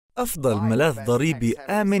أفضل ملاذ ضريبي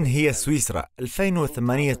آمن هي سويسرا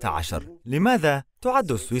 2018. لماذا؟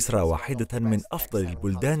 تعد سويسرا واحدة من أفضل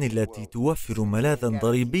البلدان التي توفر ملاذا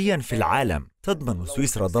ضريبيا في العالم. تضمن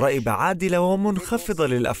سويسرا ضرائب عادلة ومنخفضة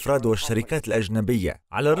للأفراد والشركات الأجنبية،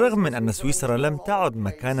 على الرغم من أن سويسرا لم تعد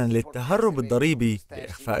مكانا للتهرب الضريبي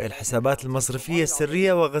لإخفاء الحسابات المصرفية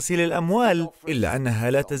السرية وغسيل الأموال، إلا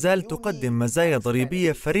أنها لا تزال تقدم مزايا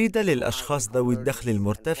ضريبية فريدة للأشخاص ذوي الدخل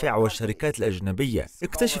المرتفع والشركات الأجنبية.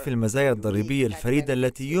 اكتشف المزايا الضريبية الفريدة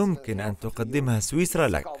التي يمكن أن تقدمها سويسرا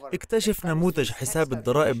لك. اكتشف نموذج حساب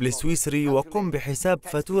الضرائب السويسري وقم بحساب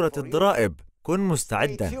فاتورة الضرائب. كن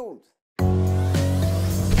مستعدا.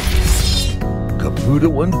 Caputo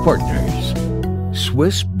and Partners,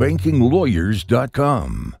 SwissBankingLawyers.com.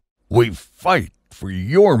 We fight for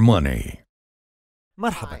your money.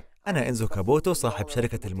 مرحبا، أنا إنزو كابوتو، صاحب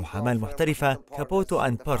شركة المحاماة المحترفة كابوتو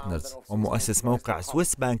أند بارتنرز، ومؤسس موقع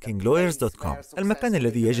SwissBankingLawyers.com، المكان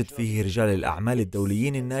الذي يجد فيه رجال الأعمال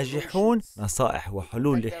الدوليين الناجحون نصائح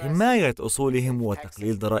وحلول لحماية أصولهم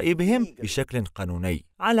وتقليل ضرائبهم بشكل قانوني.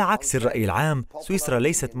 على عكس الرأي العام، سويسرا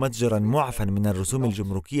ليست متجرا معفى من الرسوم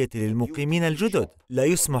الجمركية للمقيمين الجدد. لا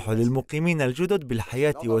يسمح للمقيمين الجدد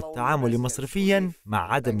بالحياة والتعامل مصرفيا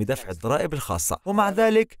مع عدم دفع الضرائب الخاصة، ومع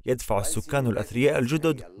ذلك يدفع السكان الأثرياء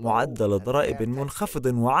الجدد معدل ضرائب منخفض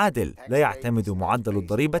وعادل لا يعتمد معدل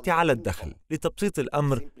الضريبة على الدخل. لتبسيط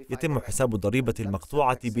الأمر، يتم حساب الضريبة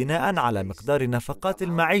المقطوعة بناء على مقدار نفقات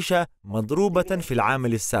المعيشة مضروبة في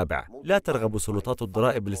العامل السابع. لا ترغب سلطات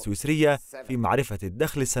الضرائب السويسرية في معرفة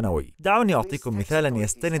الدخل السنوي. دعوني أعطيكم مثالا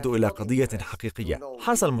يستند إلى قضية حقيقية.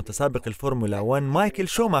 حصل متسابق الفورمولا 1 مايكل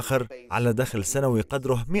شوماخر على دخل سنوي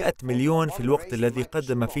قدره 100 مليون في الوقت الذي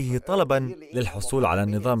قدم فيه طلبا للحصول على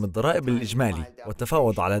نظام الضرائب الإجمالي،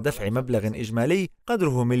 وتفاوض على دفع مبلغ إجمالي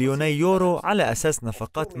قدره 2,000,000 يورو على أساس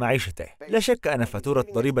نفقات معيشته. لا شك أن فاتورة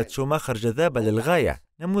ضريبة شوماخر جذابة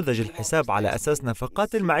للغاية. نموذج الحساب على أساس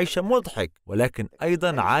نفقات المعيشة مضحك، ولكن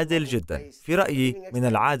أيضا عادل جدا. في رأيي، من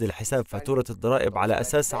العادل حساب فاتورة الضرائب على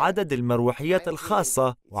أساس عدد المروحيات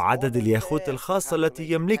الخاصة وعدد الياخوت الخاصة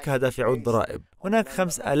التي يملكها دافعو الضرائب. هناك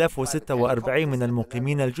 5046 من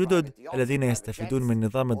المقيمين الجدد الذين يستفيدون من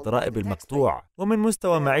نظام الضرائب المقطوع ومن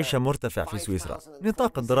مستوى معيشة مرتفع في سويسرا.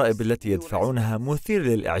 نطاق الضرائب التي يدفعونها مثير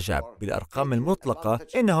للإعجاب. بالأرقام المطلقة،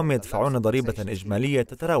 إنهم يدفعون ضريبة إجمالية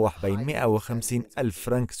تتراوح بين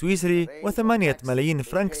 150,000 فرنك سويسري و8 ملايين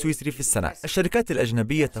فرنك سويسري في السنة. الشركات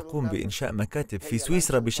الأجنبية تقوم بإنشاء مكاتب في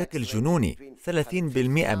سويسرا بشكل جنوني.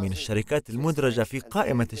 30% من الشركات المدرجة في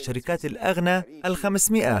قائمة الشركات الأغنى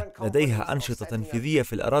ال500 لديها أنشطة تنفيذية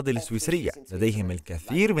في الأراضي السويسرية. لديهم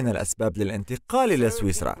الكثير من الأسباب للانتقال إلى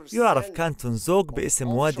سويسرا. يعرف كانتون زوغ باسم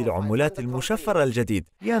وادي العملات المشفرة الجديد.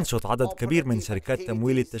 ينشط عدد كبير من شركات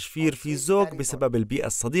تمويل التشفير في زوغ بسبب البيئة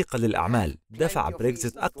الصديقة للأعمال. دفع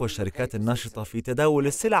بريكزيت أقوى الشركات الناشطة في تداول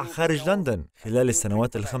السلع خارج لندن. خلال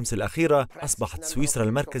السنوات الخمس الأخيرة، أصبحت سويسرا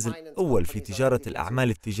المركز الأول في تجارة الأعمال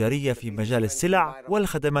التجارية في مجال السلع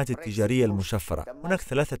والخدمات التجارية المشفرة. هناك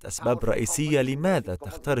 3 أسباب رئيسية لماذا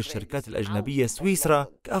تختار الشركات الأجنبية سويسرا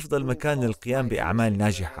كأفضل مكان للقيام بأعمال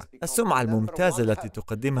ناجحة. السمعة الممتازة التي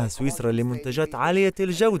تقدمها سويسرا لمنتجات عالية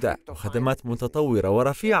الجودة وخدمات متطورة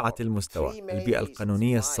ورفيعة المستوى. البيئة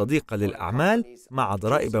القانونية الصديقة للأعمال مع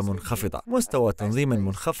ضرائب منخفضة. مستوى تنظيم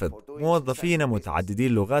منخفض. موظفين متعددي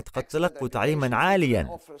اللغات قد تلقوا تعليما عاليا.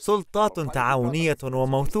 سلطات تعاونية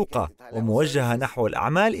وموثوقة وموجهة نحو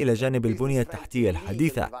الأعمال إلى جانب البنية التحتية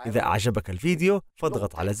الحديثة. إذا أعجبك الفيديو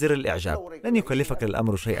فاضغط على زر الإعجاب. لن يكلفك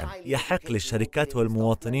الأمر شيئا. يحق للشركات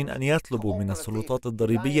والمواطنين أن يطلبوا من السلطات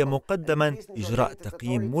الضريبية مقدما إجراء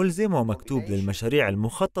تقييم ملزم ومكتوب للمشاريع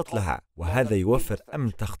المخطط لها، وهذا يوفر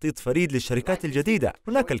أمن تخطيط فريد للشركات الجديدة.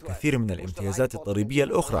 هناك الكثير من الامتيازات الضريبية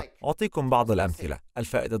الأخرى. أعطيكم بعض الأمثلة.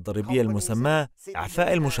 الفائدة الضريبية المسماة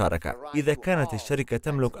إعفاء المشاركة. إذا كانت الشركة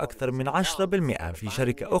تملك أكثر من 10% في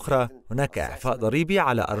شركة أخرى، هناك إعفاء ضريبي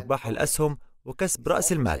على أرباح الأسهم وكسب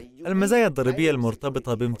رأس المال. المزايا الضريبية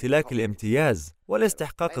المرتبطة بامتلاك الامتياز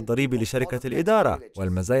والاستحقاق الضريبي لشركة الإدارة،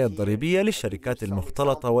 والمزايا الضريبية للشركات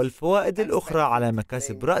المختلطة والفوائد الأخرى على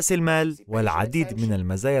مكاسب رأس المال، والعديد من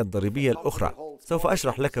المزايا الضريبية الأخرى. سوف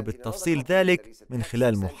أشرح لك بالتفصيل ذلك من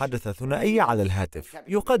خلال محادثة ثنائية على الهاتف.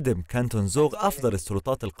 يقدم كانتون زوغ أفضل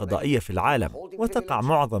السلطات القضائية في العالم، وتقع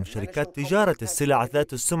معظم شركات تجارة السلع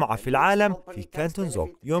ذات السمعة في العالم في كانتون زوغ.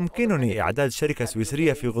 يمكنني إعداد شركة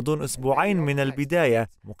سويسرية في غضون أسبوعين من البداية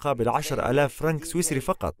مقابل 10,000 فرنك سويسري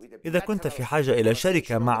فقط. إذا كنت في حاجة إلى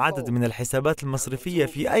شركة مع عدد من الحسابات المصرفية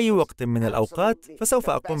في أي وقت من الأوقات، فسوف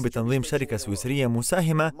أقوم بتنظيم شركة سويسرية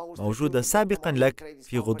مساهمة موجودة سابقا لك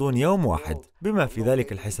في غضون يوم واحد. بما بما في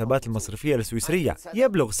ذلك الحسابات المصرفية السويسرية.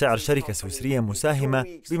 يبلغ سعر شركة سويسرية مساهمة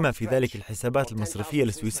بما في ذلك الحسابات المصرفية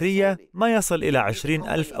السويسرية ما يصل إلى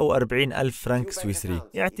 20,000 أو 40,000 فرنك سويسري،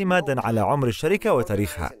 اعتمادا على عمر الشركة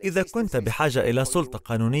وتاريخها. إذا كنت بحاجة إلى سلطة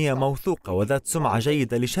قانونية موثوقة وذات سمعة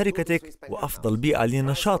جيدة لشركتك وأفضل بيئة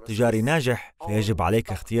لنشاط تجاري ناجح، فيجب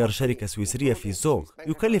عليك اختيار شركة سويسرية في زوغ.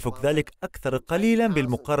 يكلفك ذلك أكثر قليلا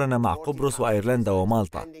بالمقارنة مع قبرص وأيرلندا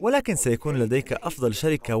ومالطا، ولكن سيكون لديك أفضل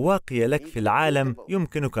شركة واقية لك في العالم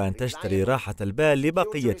يمكنك أن تشتري راحة البال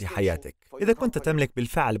لبقية حياتك. إذا كنت تملك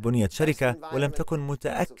بالفعل بنية شركة ولم تكن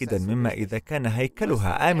متأكدا مما إذا كان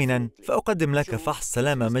هيكلها آمنا، فأقدم لك فحص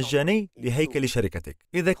سلامة مجاني لهيكل شركتك.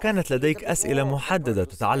 إذا كانت لديك أسئلة محددة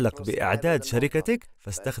تتعلق بإعداد شركتك،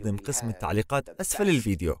 فاستخدم قسم التعليقات أسفل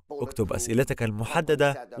الفيديو. اكتب أسئلتك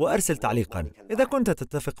المحددة وأرسل تعليقا. إذا كنت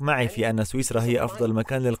تتفق معي في أن سويسرا هي أفضل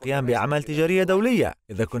مكان للقيام بأعمال تجارية دولية،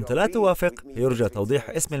 إذا كنت لا توافق يرجى توضيح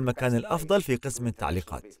اسم المكان الأفضل في قسم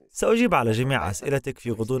التعليقات. سأجيب على جميع أسئلتك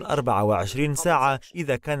في غضون 24 ساعة.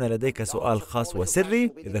 إذا كان لديك سؤال خاص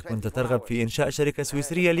وسري، إذا كنت ترغب في إنشاء شركة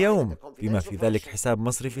سويسرية اليوم بما في ذلك حساب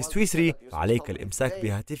مصرفي سويسري، فعليك الإمساك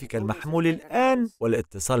بهاتفك المحمول الآن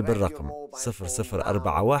والاتصال بالرقم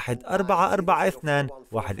 0041 442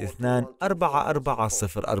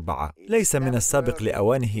 124404. ليس من السابق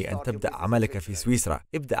لأوانه أن تبدأ عملك في سويسرا.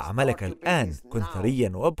 ابدأ عملك الآن. كن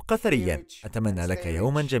ثريا وابق ثريا. أتمنى لك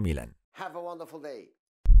يوما جميلا. Have a wonderful day.